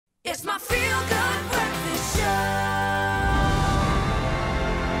It's my feel-good breakfast show.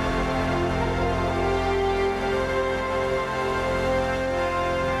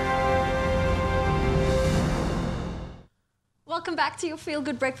 Welcome back to your Feel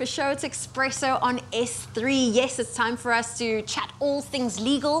Good Breakfast Show. It's Expresso on S3. Yes, it's time for us to chat all things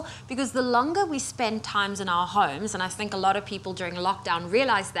legal, because the longer we spend times in our homes, and I think a lot of people during lockdown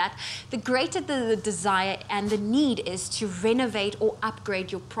realize that, the greater the desire and the need is to renovate or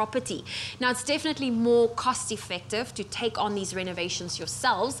upgrade your property. Now, it's definitely more cost effective to take on these renovations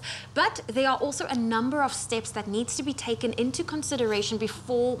yourselves, but there are also a number of steps that needs to be taken into consideration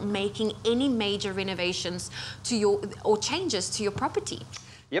before making any major renovations to your or changes to your property.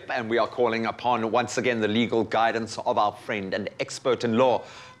 Yep, and we are calling upon, once again, the legal guidance of our friend and expert in law,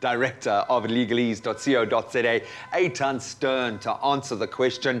 Director of Legalese.co.za, Eitan Stern, to answer the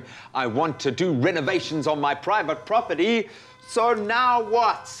question, I want to do renovations on my private property, so now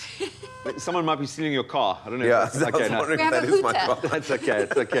what? Someone might be stealing your car. I don't know. Yeah, okay, no. We have a hooter. That's okay,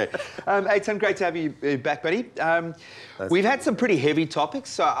 it's okay. Eitan, great to have you back, buddy. We've had some pretty heavy topiks,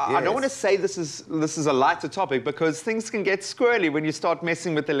 so I don't want to say this is a lighter topic, because things can get squirrely when you start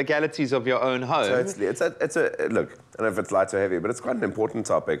messing with the legalities of your own home. Totally. It's a look, I don't know if it's light or heavy, but it's quite an important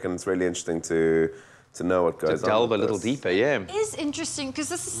topic, and it's really interesting to know what goes on. To delve a little deeper, yeah. It is interesting, because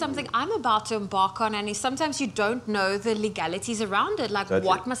this is something I'm about to embark on, and sometimes you don't know the legalities around it, like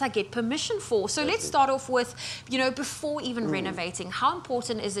what must I get permission for? So let's start off with, you know, before even renovating, how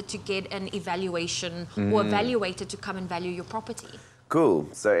important is it to get an evaluation or evaluator to come and value your property? Cool.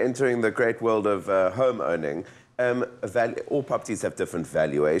 So entering the great world of home owning, all properties have different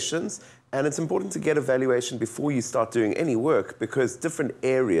valuations, and it's important to get a valuation before you start doing any work, because different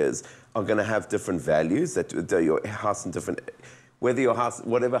areas are going to have different values. That your house in different,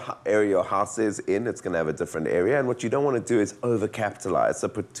 whatever area your house is in, it's going to have a different area. And what you don't want to do is overcapitalize, so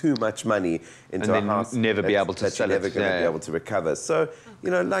put too much money into a house and never be able to sell it. Never going to be able to recover. So,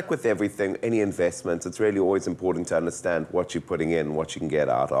 you know, like with everything, any investment, it's really always important to understand what you're putting in, what you can get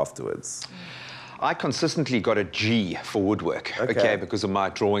out afterwards. I consistently got a G for woodwork, okay, because of my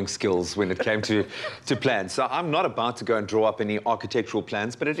drawing skills when it came to plans. So I'm not about to go and draw up any architectural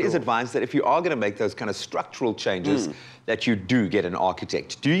plans, but it is advised that if you are going to make those kind of structural changes, that you do get an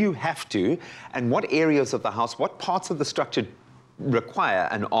architect. Do you have to? And what areas of the house, what parts of the structure require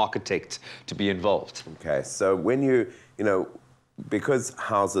an architect to be involved? Okay, so when you know, because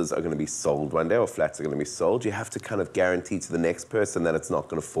houses are going to be sold one day, or flats are going to be sold, you have to kind of guarantee to the next person that it's not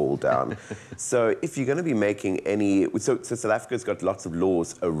going to fall down. So if you're going to be making any... So South Africa's got lots of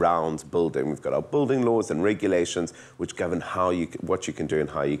laws around building. We've got our building laws and regulations which govern what you can do and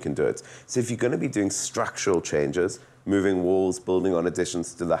how you can do it. So if you're going to be doing structural changes, moving walls, building on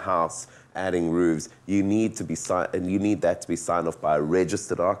additions to the house, adding roofs, you need that to be signed off by a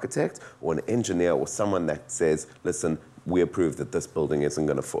registered architect or an engineer or someone that says, listen, we approve that this building isn't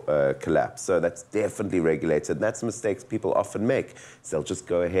going to collapse. So that's definitely regulated. And that's mistakes people often make. So they'll just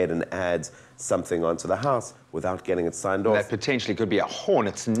go ahead and add something onto the house without getting it signed off. That potentially could be a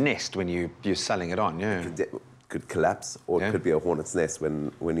hornet's nest when you're selling it on, yeah. Could collapse, or it could be a hornet's nest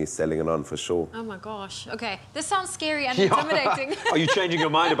when you're selling it on, for sure. Oh my gosh. Okay, this sounds scary and intimidating. Are you changing your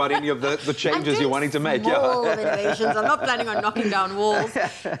mind about any of the changes you're wanting to make? Small renovations. I'm not planning on knocking down walls.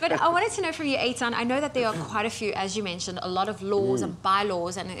 But I wanted to know from you, Eitan, I know that there are quite a few, as you mentioned, a lot of laws and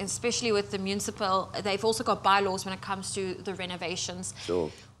bylaws, and especially with the municipal, they've also got bylaws when it comes to the renovations. Sure.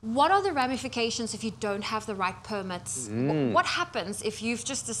 What are the ramifications if you don't have the right permits? What happens if you've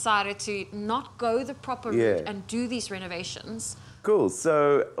just decided to not go the proper route and do these renovations? Cool.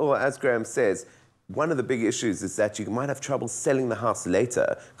 So, as Graham says, one of the big issues is that you might have trouble selling the house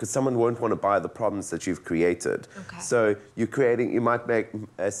later because someone won't want to buy the problems that you've created. Okay. So you might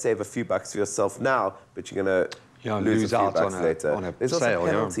save a few bucks for yourself now, but you're going to lose a few bucks later. There's also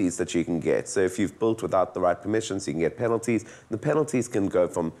penalties that you can get. So if you've built without the right permissions, you can get penalties. The penalties can go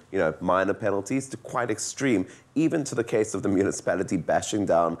from, you know, minor penalties to quite extreme, even to the case of the municipality bashing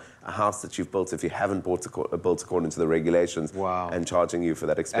down a house that you've built if you haven't built according to the regulations, and charging you for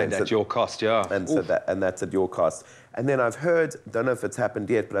that expense. And at your cost, And so that's at your cost. And then I've heard, don't know if it's happened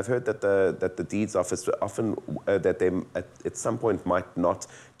yet, but I've heard that the deeds office often that they at some point might not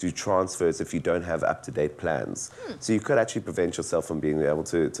do transfers if you don't have up-to-date plans. So you could actually prevent yourself from being able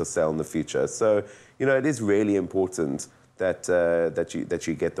to sell in the future. So, you know, it is really important that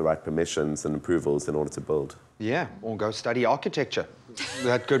you get the right permissions and approvals in order to build. Yeah, or go study architecture.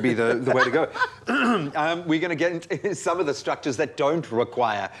 That could be the way to go. We're going to get into some of the structures that don't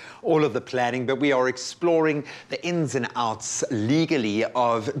require all of the planning, but we are exploring the ins and outs legally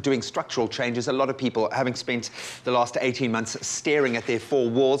of doing structural changes. A lot of people, having spent the last 18 months staring at their four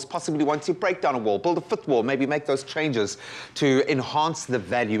walls, possibly want to break down a wall, build a fifth wall, maybe make those changes to enhance the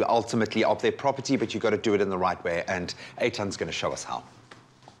value ultimately of their property, but you've got to do it in the right way, and Eitan's going to show us how.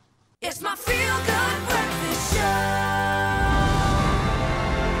 It's my feel-good breakfast show.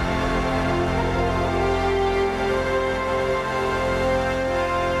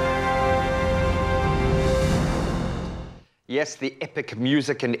 Yes, the epic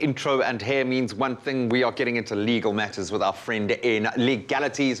music and intro and hair means one thing. We are getting into legal matters with our friend in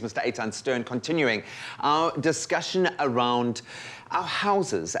Legalities, Mr. Eitan Stern, continuing our discussion around our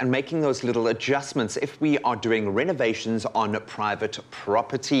houses and making those little adjustments if we are doing renovations on private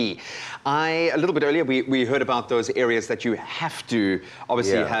property. A little bit earlier, we heard about those areas that you have to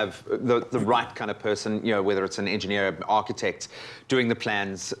obviously have the right kind of person, you know, whether it's an engineer, architect, doing the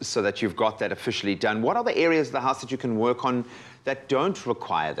plans so that you've got that officially done. What are the areas of the house that you can work on that don't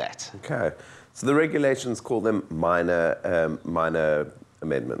require that? Okay, so the regulations call them minor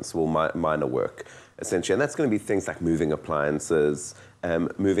amendments, or minor work, essentially, and that's going to be things like moving appliances,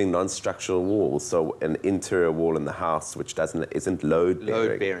 moving non-structural walls, so an interior wall in the house which isn't load-bearing.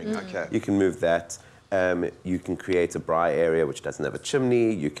 Load-bearing, okay. You can move that. You can create a braai area which doesn't have a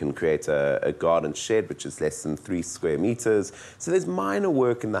chimney. You can create a garden shed which is less than 3 square meters. So there's minor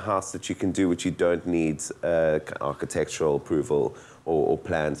work in the house that you can do which you don't need architectural approval or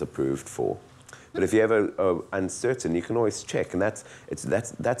plans approved for. But if you're ever uncertain, you can always check, and that's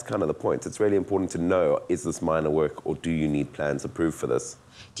kind of the point. It's really important to know, is this minor work, or do you need plans approved for this?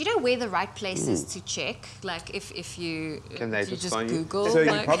 Do you know where the right place is to check? Like if you just Google? So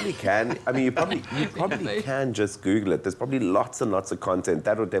you probably can. I mean, you probably can just Google it. There's probably lots and lots of content.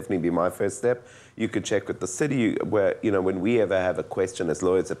 That would definitely be my first step. You could check with the city where, you know, when we ever have a question as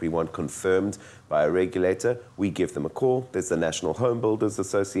lawyers that we want confirmed by a regulator, we give them a call. There's the National Home Builders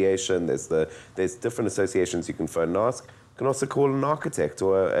Association. There's different associations you can phone and ask. You can also call an architect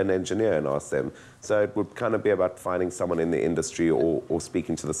or an engineer and ask them. So it would kind of be about finding someone in the industry or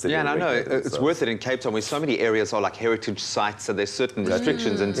speaking to the city. Yeah, and I know it's worth it in Cape Town, where so many areas are like heritage sites, so there's certain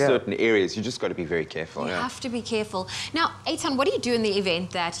restrictions in certain areas. You just got to be very careful. You have to be careful. Now, Eitan, what do you do in the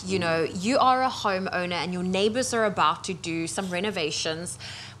event that, you know, you are a homeowner and your neighbors are about to do some renovations?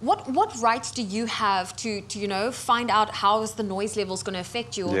 What rights do you have to you know, find out how is the noise levels going to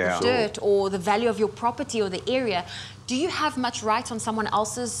affect you, or the dirt, or the value of your property or the area? Do you have much right on someone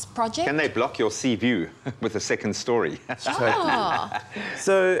else's project? Can they block your sea view with a second story?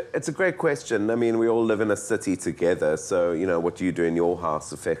 So it's a great question. I mean, we all live in a city together, so you know what you do in your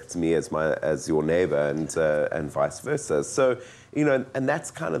house affects me as your neighbor, and vice versa. So you know, and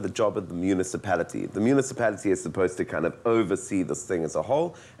that's kind of the job of the municipality. The municipality is supposed to kind of oversee this thing as a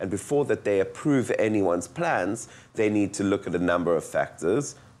whole, and before that they approve anyone's plans, they need to look at a number of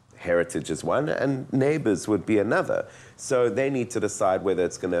factors. Heritage is one, and neighbors would be another. So they need to decide whether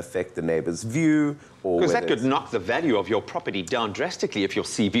it's going to affect the neighbor's view, or because that could knock the value of your property down drastically if your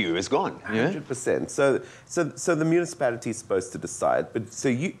sea view is gone. 100%. So the municipality is supposed to decide. But so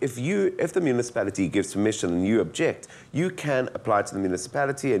if the municipality gives permission and you object, you can apply to the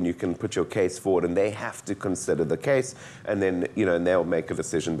municipality and you can put your case forward, and they have to consider the case, and then and they'll make a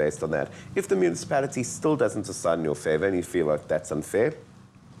decision based on that. If the municipality still doesn't decide in your favor and you feel like that's unfair,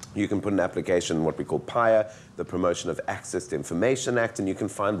 you can put an application, what we call PIA, the Promotion of Access to Information Act, and you can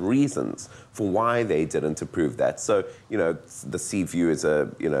find reasons for why they didn't approve that. So, you know, the sea view is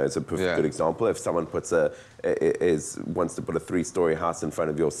a perfect good example. If someone wants to put a 3-story house in front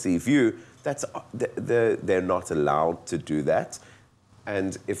of your sea view, they're not allowed to do that.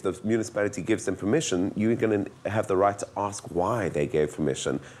 And if the municipality gives them permission, you're going to have the right to ask why they gave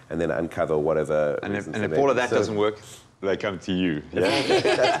permission, and then uncover whatever. And if all of that doesn't work, they come to you. Yeah,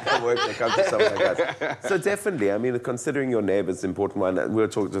 that doesn't work. They come to someone like us. So definitely, I mean, considering your neighbours is an important one. We were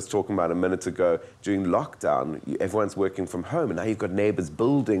just talking about a minute ago, during lockdown, everyone's working from home, and now you've got neighbours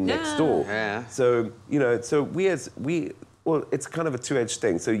building next door. Yeah. So, you know, well, it's kind of a two-edged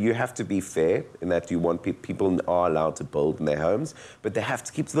thing. So you have to be fair in that you want people are allowed to build in their homes, but they have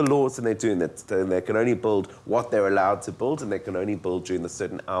to keep to the laws, and they're doing that. And they can only build what they're allowed to build, and they can only build during the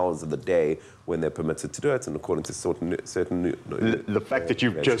certain hours of the day when they're permitted to do it and according to certain the fact that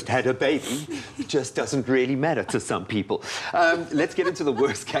you've just had a baby just doesn't really matter to some people. Let's get into the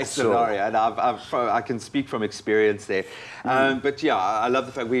worst case scenario, and I can speak from experience there. But yeah, I love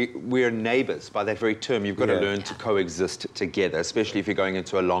the fact we're neighbours. By that very term, you've got to learn to coexist together, especially if you're going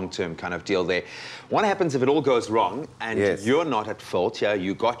into a long-term kind of deal there. What happens if it all goes wrong and you're not at fault? Yeah,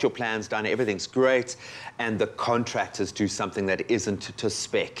 you got your plans done, everything's great, and the contractors do something that isn't to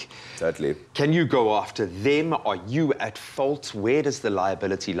spec. Totally. Can you go after them? Are you at fault? Where does the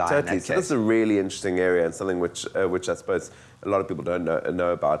liability lie in that case? So this is a really interesting area, and something which I suppose a lot of people don't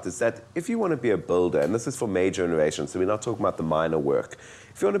know about, is that if you want to be a builder, and this is for major renovations, so we're not talking about the minor work.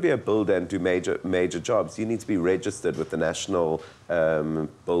 If you want to be a builder and do major jobs, you need to be registered with the National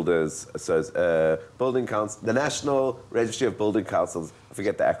Builders Building Council, the National Registry of Building Councils. I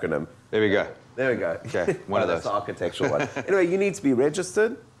forget the acronym. There we go. There we go. Okay, one of those. That's the architectural one. Anyway, you need to be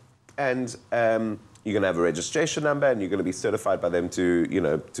registered, and you're going to have a registration number, and you're going to be certified by them to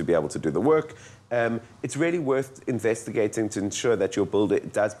be able to do the work. It's really worth investigating to ensure that your builder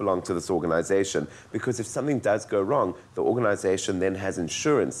does belong to this organization, because if something does go wrong, the organization then has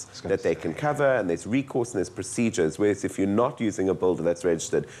insurance that they can cover, and there's recourse and there's procedures. Whereas if you're not using a builder that's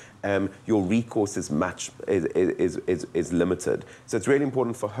registered, your recourse is limited. So it's really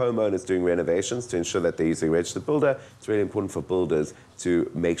important for homeowners doing renovations to ensure that they're using a registered builder. It's really important for builders to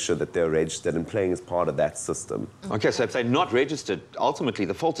make sure that they're registered and playing as part of that system. Okay, so if they're not registered, ultimately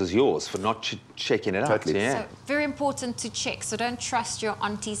the fault is yours for not checking it out. Yeah. So very important to check. So don't trust your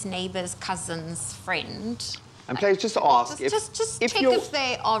auntie's neighbour's cousin's friend. And please just ask just check if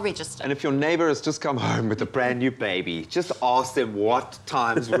they are registered. And if your neighbour has just come home with a brand new baby, just ask them what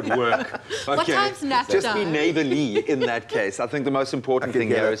times would work. Okay? What time's nap Just time? be neighbourly in that case. I think the most important thing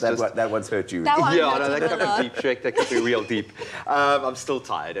here is that one's hurt you. That one yeah, hurt no, that me a could be lot. deep, Shrek. That could be real deep. I'm still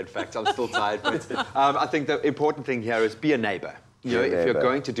tired, in fact. I'm still tired. But I think the important thing here is be a neighbour. You know, if you're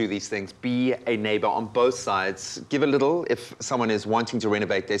going to do these things, be a neighbour on both sides. Give a little if someone is wanting to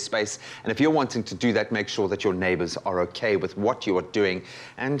renovate their space. And if you're wanting to do that, make sure that your neighbours are okay with what you are doing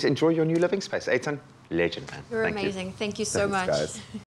and enjoy your new living space. Eitan, legend, man. You're amazing. Thank you so much. Guys.